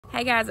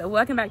Hey guys,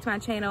 welcome back to my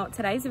channel.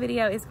 Today's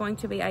video is going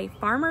to be a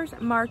farmer's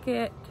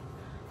market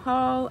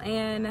haul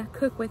and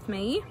cook with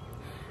me.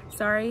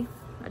 Sorry,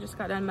 I just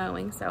got done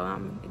mowing, so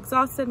I'm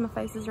exhausted, my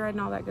face is red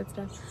and all that good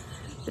stuff.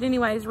 But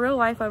anyways, real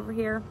life over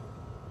here.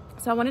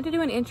 So I wanted to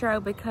do an intro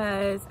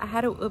because I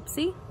had a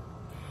oopsie,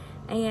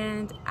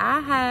 and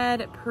I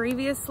had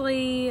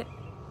previously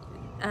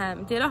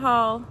did a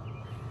haul,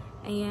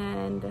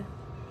 and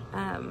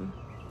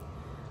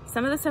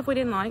some of the stuff we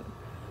didn't like.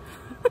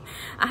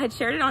 I had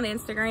shared it on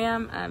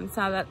Instagram,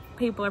 so that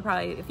people are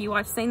probably, if you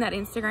seen that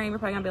Instagram, you're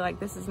probably gonna be like,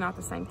 this is not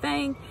the same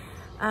thing.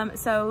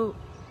 So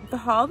the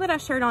haul that I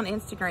shared on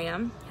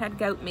Instagram had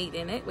goat meat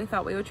in it. We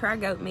thought we would try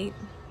goat meat.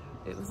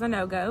 It was a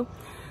no-go.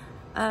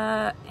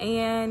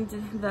 And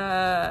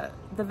the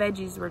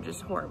veggies were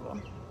just horrible.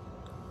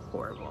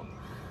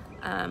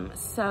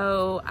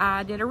 So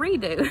I did a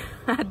redo.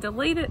 I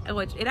deleted,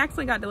 which it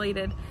actually got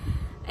deleted,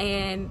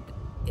 and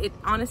it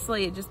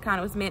honestly, it just kind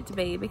of was meant to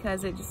be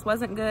because it just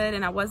wasn't good,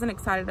 and I wasn't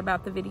excited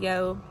about the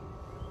video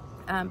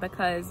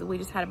because we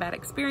just had a bad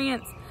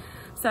experience.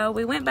 So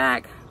we went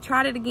back,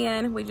 tried it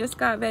again. We just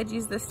got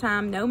veggies this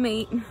time, no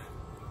meat.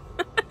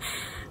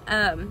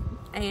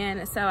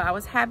 And so I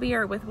was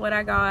happier with what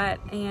I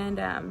got, and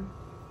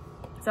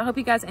so I hope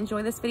you guys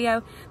enjoy this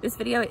video. This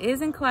video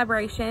is in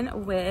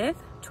collaboration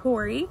with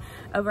Tori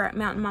over at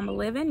Momma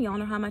Living. Y'all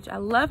know how much I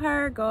love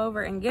her. Go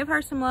over and give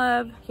her some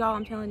love. Y'all,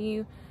 I'm telling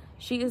you,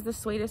 she is the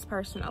sweetest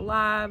person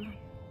alive.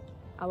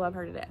 I love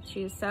her to death.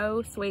 She is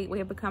so sweet. We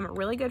have become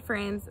really good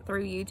friends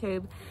through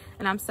YouTube,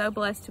 and I'm so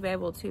blessed to be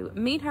able to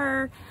meet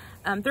her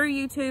through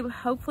YouTube.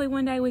 Hopefully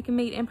one day we can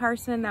meet in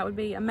person. That would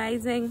be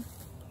amazing.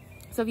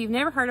 So if you've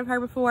never heard of her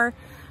before,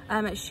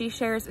 she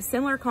shares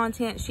similar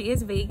content. She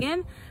is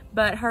vegan,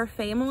 but her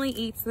family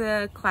eats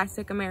the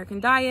classic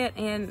American diet,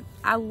 and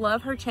I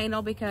love her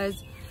channel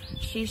because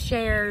she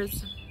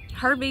shares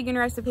her vegan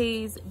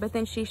recipes, but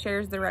then she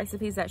shares the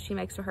recipes that she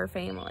makes for her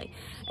family.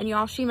 And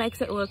y'all, she makes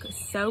it look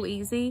so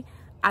easy.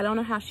 I don't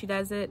know how she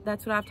does it.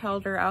 That's what I've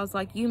told her. I was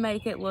like, you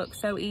make it look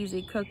so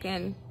easy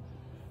cooking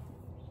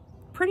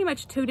pretty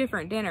much 2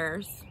 different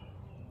dinners,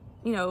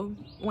 you know,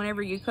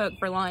 whenever you cook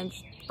for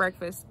lunch,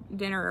 breakfast,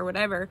 dinner, or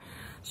whatever.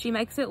 She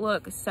makes it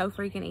look so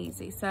freaking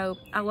easy. So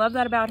I love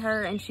that about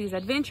her, and she's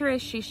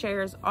adventurous. She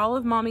shares all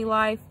of mommy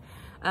life,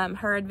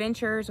 her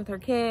adventures with her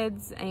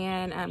kids,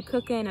 and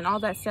cooking and all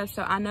that stuff.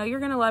 So I know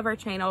you're gonna love her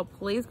channel.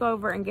 Please go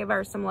over and give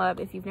her some love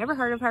if you've never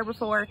heard of her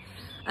before.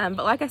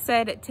 But like I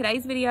said,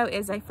 today's video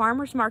is a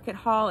farmer's market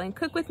haul and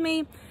cook with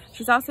me.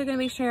 She's also gonna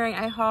be sharing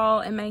a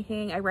haul and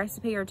making a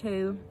recipe or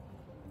 2.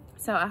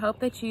 So I hope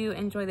that you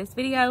enjoy this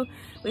video.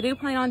 We do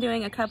plan on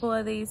doing a couple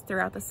of these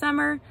throughout the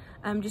summer,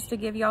 just to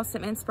give y'all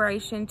some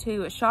inspiration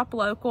to shop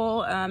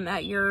local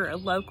at your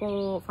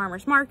local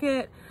farmer's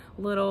market,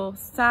 little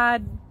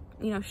side,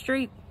 you know,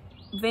 street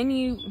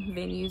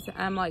venues,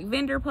 like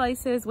vendor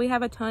places. We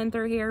have a ton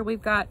through here.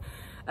 We've got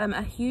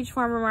a huge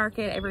farmer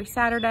market every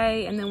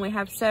Saturday, and then we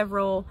have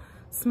several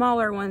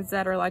smaller ones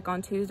that are like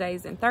on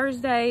Tuesdays and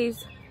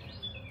Thursdays.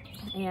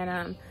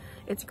 And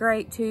it's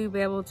great to be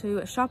able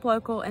to shop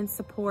local and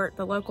support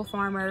the local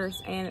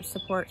farmers and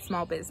support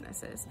small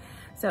businesses.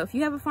 So if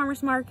you have a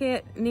farmer's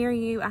market near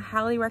you, I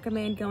highly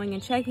recommend going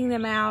and checking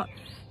them out.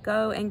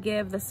 Go and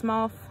give the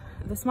small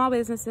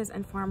businesses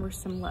and farmers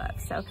some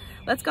love. So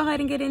let's go ahead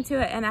and get into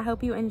it, and I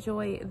hope you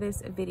enjoy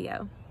this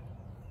video.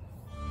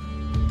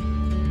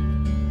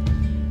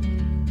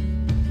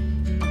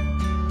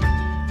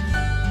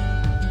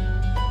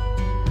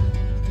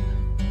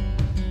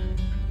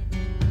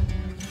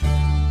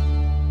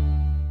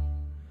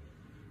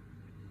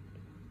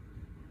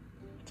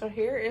 So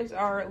here is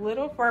our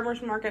little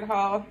farmer's market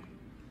haul.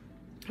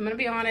 I'm gonna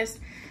be honest,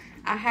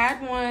 I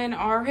had one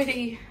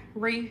already,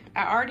 I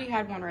already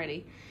had one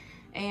ready,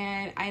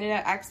 and I ended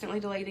up accidentally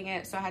deleting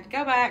it, so I had to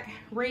go back,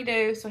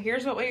 redo. So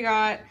here's what we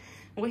got.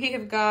 We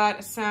have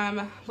got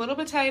some little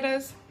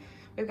potatoes.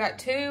 We've got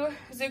 2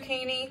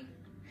 zucchini.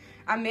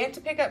 I meant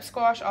to pick up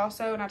squash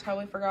also, and I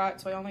totally forgot,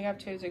 so we only have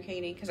 2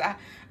 zucchini because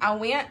I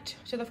went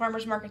to the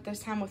farmer's market this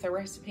time with a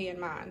recipe in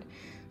mind.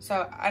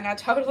 So, and I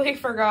totally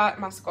forgot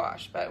my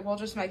squash, but we'll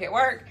just make it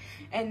work.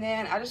 And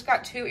then I just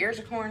got 2 ears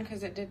of corn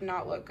because it did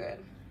not look good.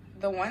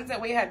 The ones that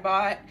we had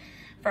bought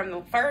from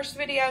the first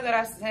video that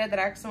I said that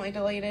I accidentally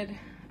deleted,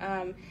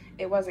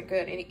 it wasn't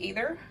good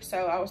either.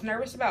 So I was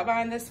nervous about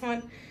buying this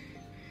one.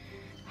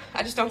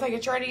 I just don't think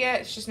it's ready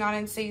yet. It's just not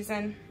in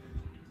season.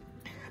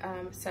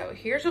 So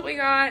here's what we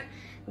got.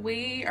 I'm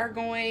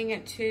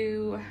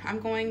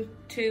going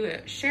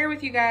to share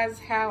with you guys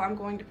how I'm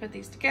going to put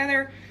these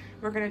together.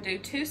 We're gonna do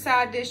 2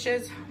 side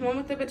dishes, one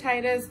with the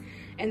potatoes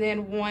and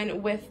then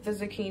one with the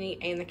zucchini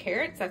and the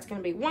carrots. That's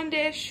gonna be 1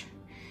 dish.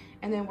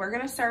 And then we're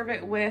gonna serve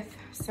it with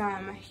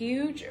some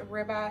huge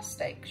ribeye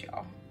steaks,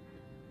 y'all.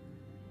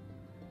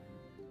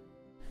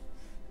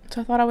 So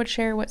I thought I would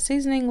share what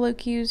seasoning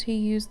Luke used. He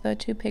used the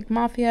 2 Pig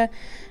Mafia.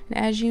 And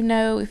as you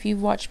know, if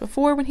you've watched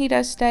before when he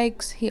does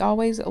steaks, he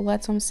always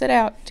lets them sit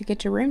out to get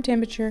to room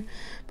temperature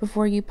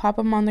before you pop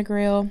them on the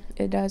grill.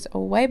 It does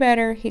way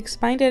better. He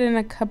explained it in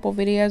a couple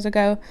videos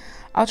ago.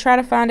 I'll try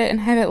to find it and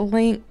have it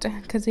linked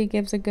because he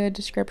gives a good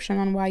description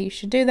on why you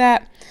should do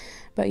that.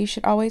 But you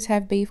should always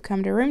have beef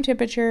come to room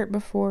temperature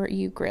before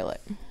you grill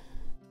it.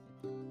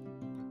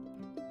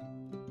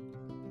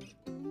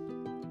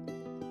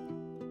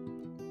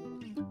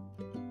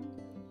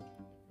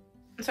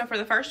 So for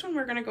the first one,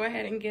 we're going to go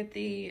ahead and get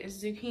the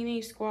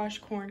zucchini squash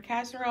corn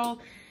casserole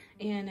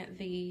in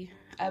the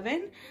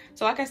oven.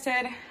 So like I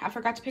said, I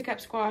forgot to pick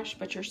up squash,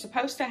 but you're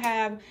supposed to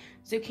have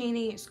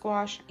zucchini,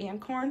 squash, and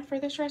corn for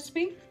this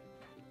recipe.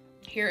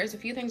 Here is a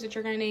few things that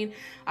you're going to need.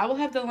 I will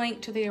have the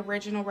link to the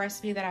original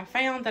recipe that I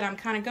found that I'm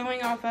kind of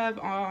going off of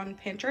on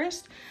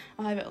Pinterest.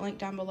 I'll have it linked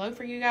down below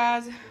for you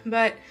guys.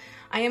 But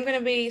I am going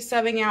to be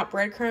subbing out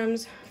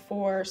breadcrumbs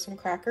for some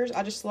crackers.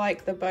 I just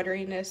like the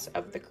butteriness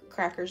of the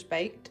crackers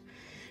baked.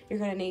 You're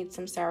going to need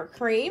some sour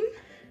cream.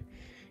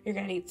 You're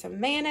going to need some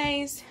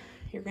mayonnaise.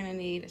 You're going to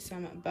need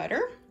some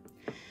butter.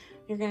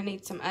 You're going to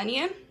need some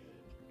onion.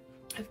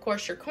 Of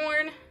course, your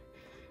corn,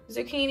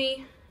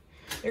 zucchini.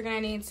 You're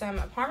going to need some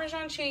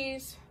Parmesan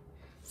cheese,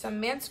 some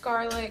minced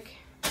garlic,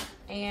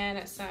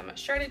 and some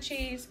shredded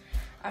cheese.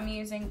 I'm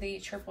using the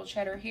triple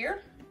cheddar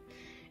here.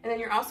 And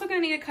then you're also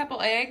going to need a couple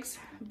eggs,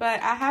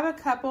 but I have a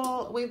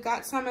couple. We've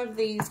got some of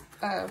these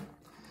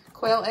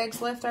quail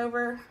eggs left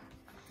over.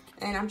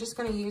 And I'm just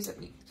going to use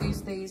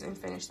these and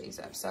finish these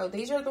up. So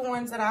these are the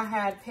ones that I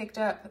had picked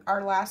up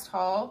our last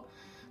haul,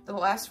 the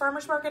last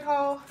farmer's market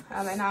haul.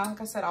 And like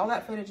I said, all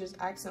that footage is,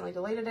 I accidentally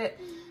deleted it.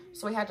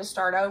 So we had to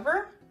start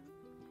over.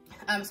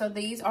 So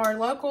these are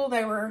local.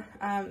 They were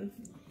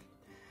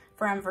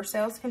from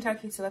Versailles,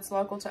 Kentucky. So that's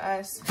local to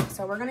us.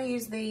 So we're going to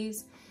use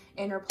these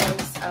in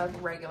replace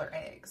of regular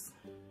eggs.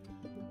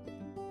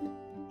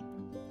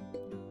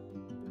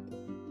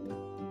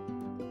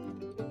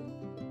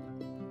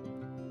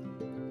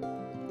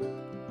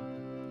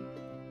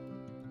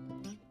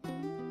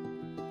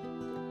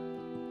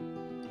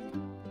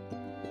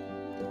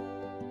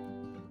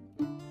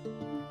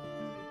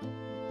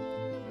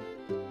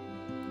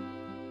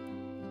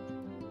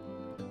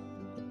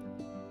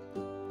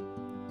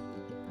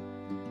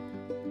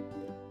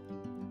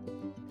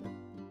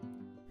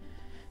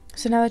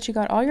 So now that you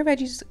got all your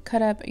veggies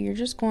cut up, you're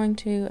just going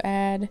to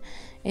add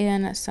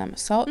in some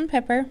salt and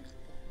pepper.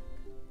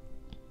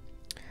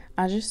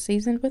 I just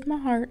seasoned with my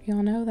heart,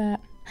 y'all know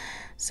that.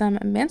 Some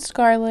minced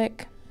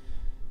garlic.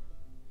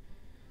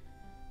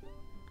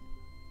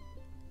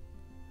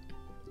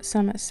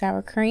 Some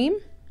sour cream.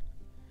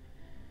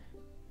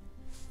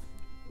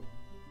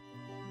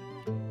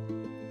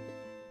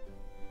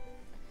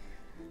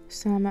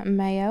 Some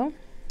mayo.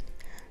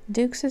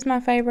 Duke's is my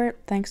favorite,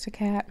 thanks to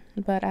Kat,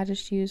 but I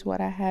just used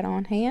what I had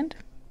on hand.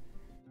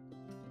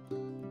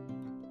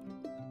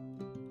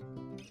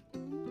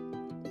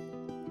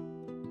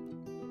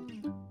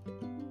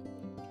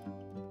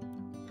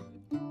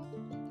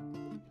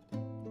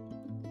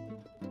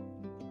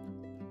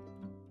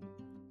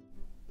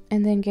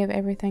 And then give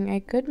everything a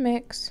good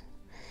mix.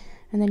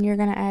 And then you're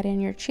going to add in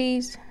your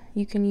cheese.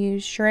 You can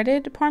use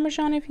shredded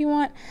Parmesan if you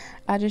want.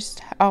 I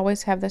just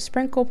always have the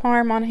sprinkle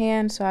parm on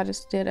hand, so I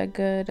just did a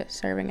good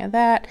serving of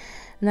that.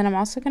 And then I'm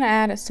also going to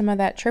add some of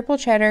that triple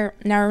cheddar.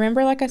 Now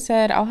remember, like I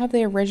said, I'll have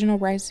the original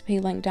recipe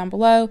linked down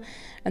below.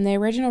 And the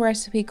original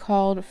recipe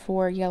called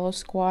for yellow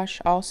squash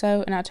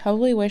also. And I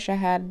totally wish I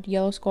had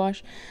yellow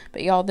squash.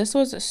 But y'all, this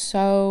was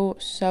so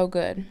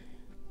good.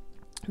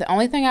 The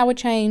only thing I would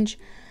change,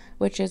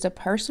 which is a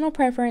personal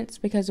preference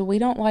because we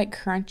don't like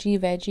crunchy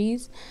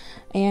veggies.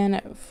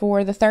 And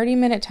for the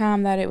 30-minute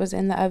time that it was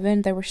in the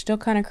oven, they were still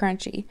kind of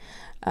crunchy.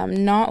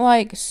 Not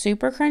like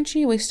super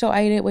crunchy. We still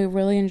ate it. We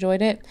really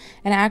enjoyed it.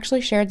 And I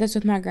actually shared this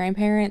with my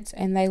grandparents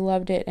and they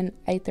loved it and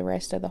ate the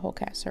rest of the whole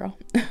casserole.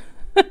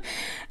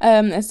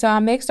 So I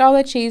mixed all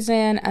the cheese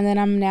in, and then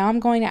I'm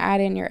going to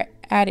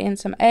add in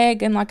some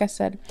egg. And like I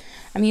said,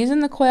 I'm using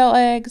the quail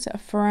eggs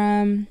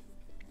from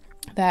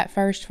that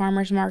first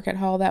farmer's market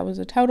haul. That was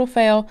a total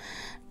fail,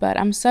 but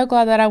I'm so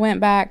glad that I went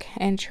back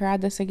and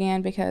tried this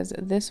again because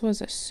this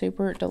was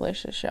super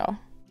delicious, y'all.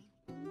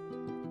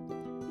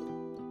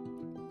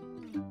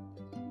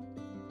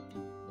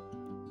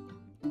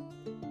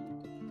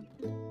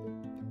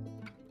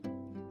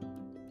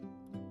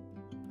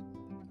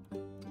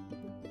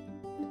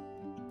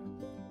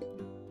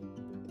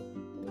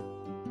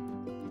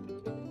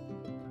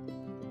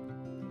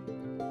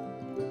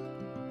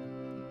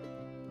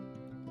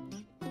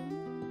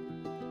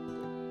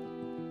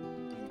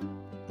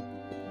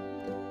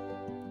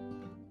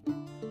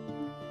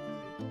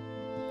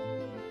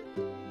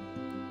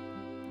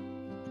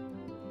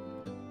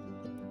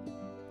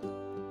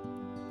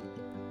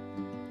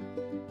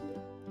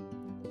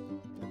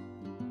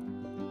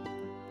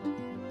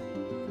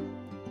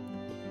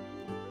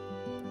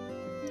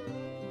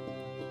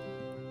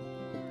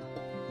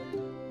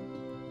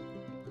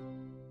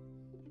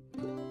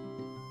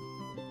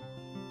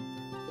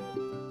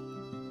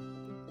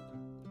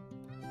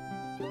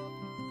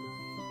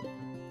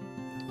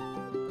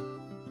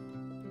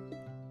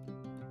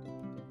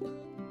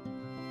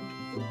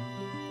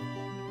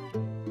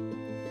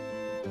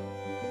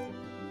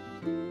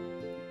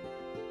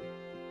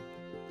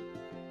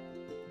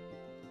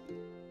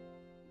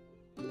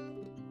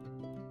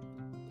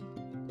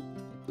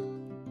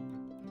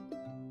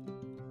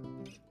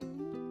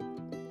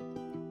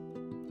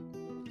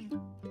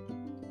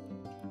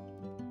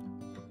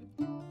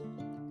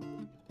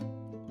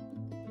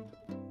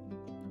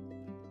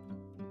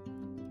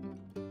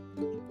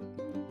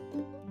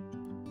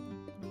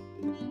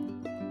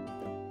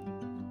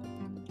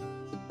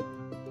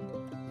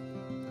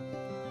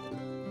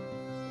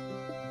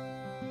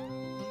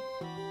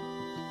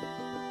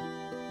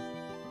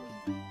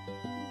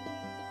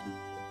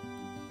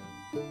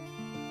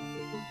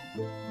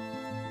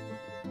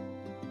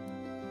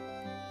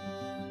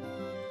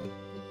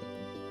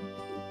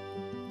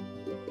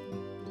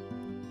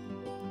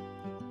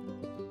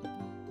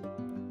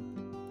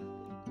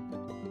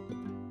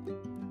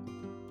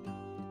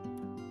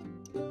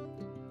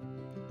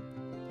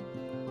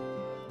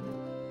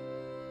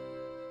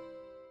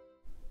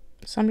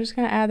 So I'm just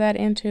going to add that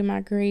into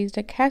my greased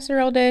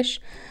casserole dish.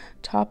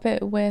 Top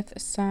it with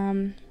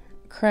some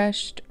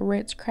crushed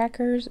Ritz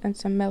crackers and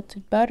some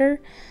melted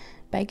butter.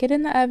 Bake it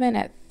in the oven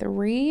at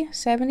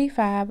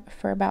 375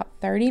 for about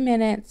 30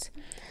 minutes.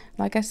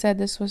 Like I said,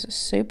 this was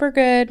super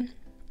good.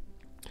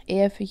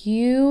 If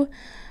you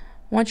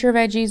want your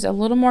veggies a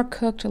little more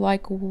cooked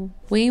like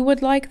we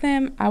would like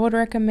them, I would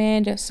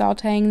recommend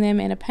sauteing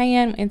them in a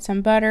pan in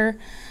some butter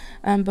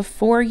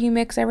before you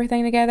mix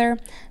everything together.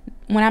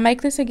 When I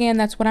make this again,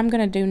 that's what I'm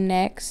going to do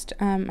next.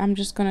 I'm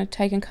just going to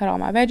take and cut all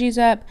my veggies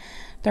up,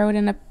 throw it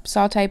in a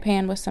saute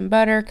pan with some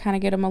butter, kind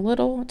of get them a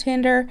little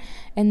tender,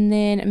 and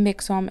then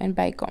mix them and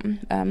bake them.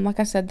 Like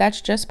I said,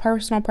 that's just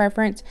personal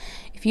preference.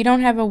 If you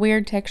don't have a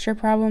weird texture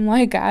problem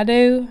like I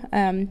do,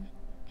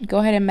 go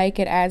ahead and make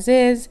it as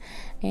is,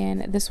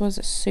 and this was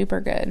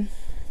super good.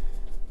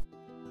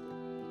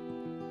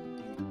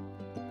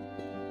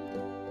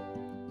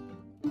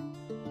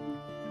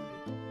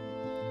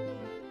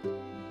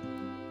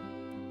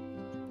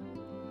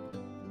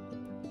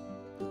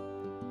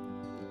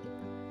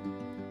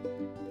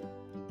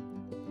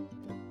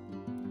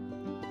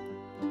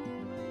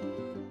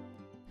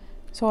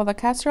 So while the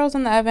casserole's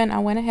in the oven, I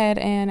went ahead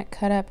and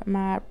cut up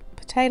my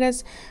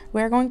potatoes.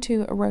 We're going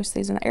to roast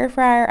these in the air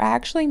fryer. I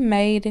actually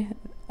made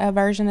a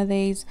version of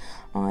these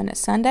on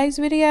Sunday's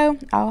video.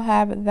 I'll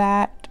have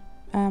that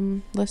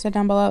listed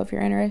down below if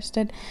you're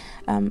interested.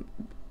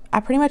 I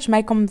pretty much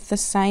make them the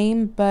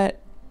same, but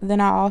then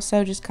I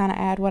also just kind of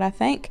add what I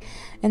think.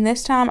 And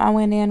this time I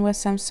went in with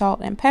some salt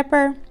and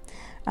pepper.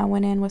 I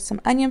went in with some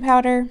onion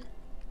powder,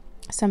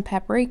 some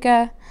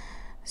paprika,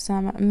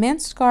 some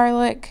minced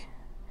garlic,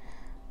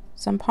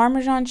 some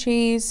Parmesan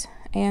cheese,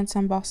 and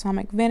some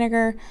balsamic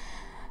vinegar.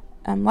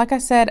 Like I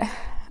said,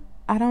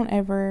 I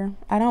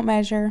don't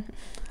measure.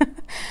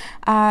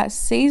 I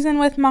season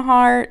with my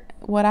heart,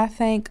 what I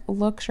think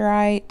looks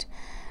right.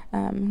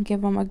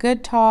 Give them a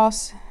good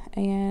toss,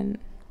 and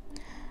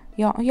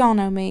y'all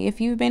know me.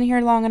 If you've been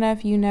here long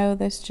enough, you know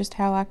that's just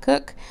how I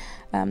cook.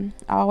 I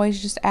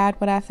always just add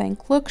what I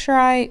think looks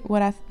right,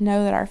 what I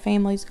know that our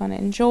family's going to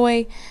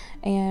enjoy,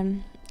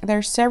 and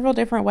there's several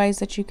different ways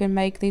that you can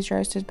make these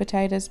roasted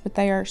potatoes, but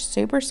they are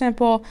super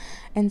simple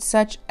and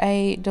such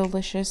a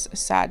delicious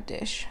side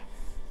dish.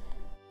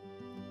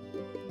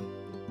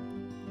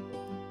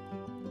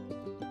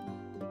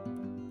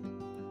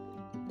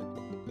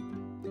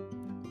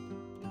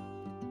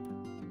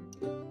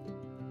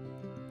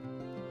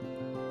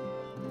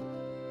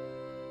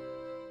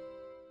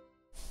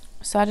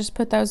 So I just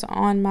put those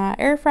on my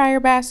air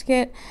fryer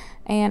basket,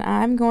 and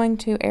I'm going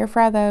to air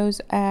fry those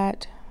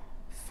at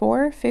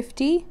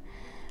 450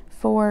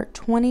 for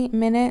 20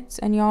 minutes,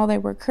 and y'all, they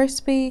were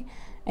crispy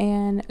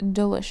and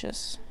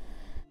delicious.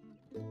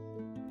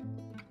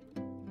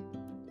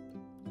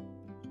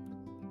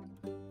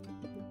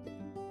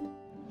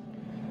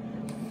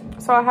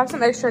 So I have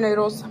some extra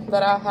noodles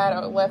that I had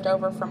left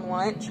over from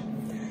lunch,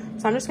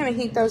 so I'm just going to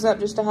heat those up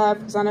just to have,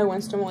 because I know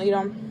Winston will eat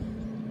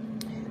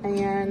them.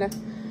 And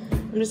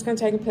I'm just going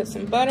to take and put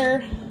some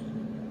butter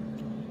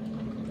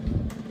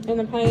in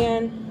the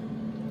pan.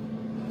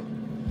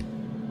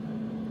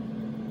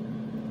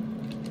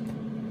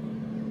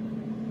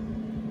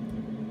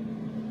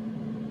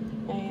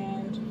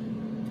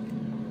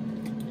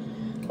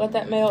 Let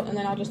that melt, and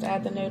then I'll just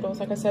add the noodles.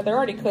 Like I said, they're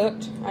already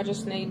cooked. I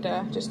just need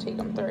to heat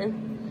them through.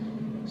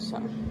 So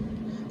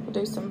we'll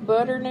do some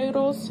butter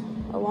noodles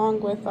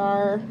along with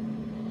our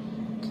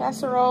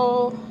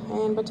casserole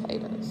and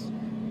potatoes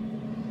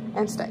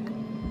and steak.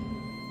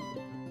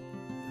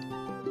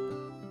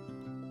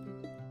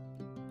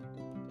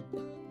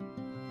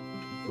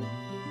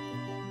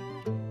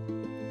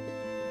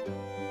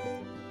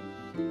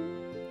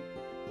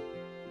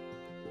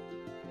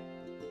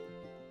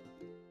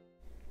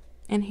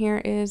 And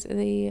here is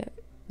the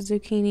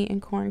zucchini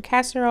and corn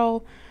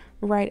casserole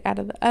right out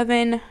of the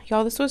oven.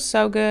 Y'all, this was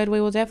so good.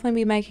 We will definitely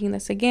be making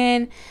this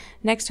again.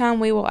 Next time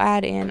we will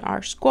add in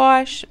our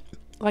squash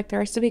like the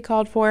recipe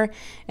called for.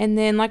 And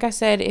then, like I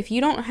said, if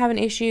you don't have an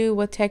issue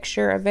with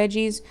texture of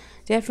veggies,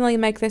 definitely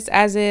make this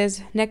as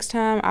is. Next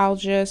time I'll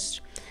just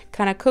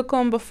kind of cook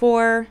them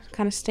before,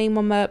 kind of steam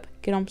them up,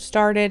 get them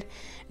started,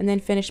 and then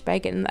finish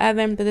baking in the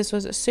oven. But this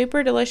was a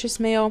super delicious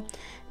meal.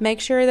 Make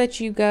sure that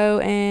you go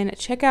and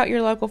check out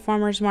your local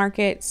farmers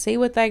market, see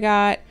what they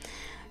got,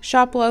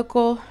 shop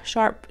local,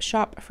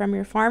 shop from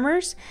your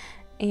farmers.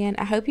 And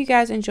I hope you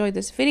guys enjoyed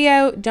this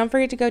video. Don't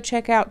forget to go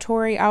check out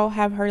Tori. I'll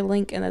have her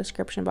link in the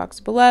description box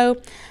below.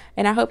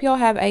 And I hope y'all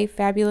have a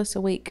fabulous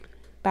week.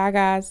 Bye,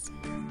 guys.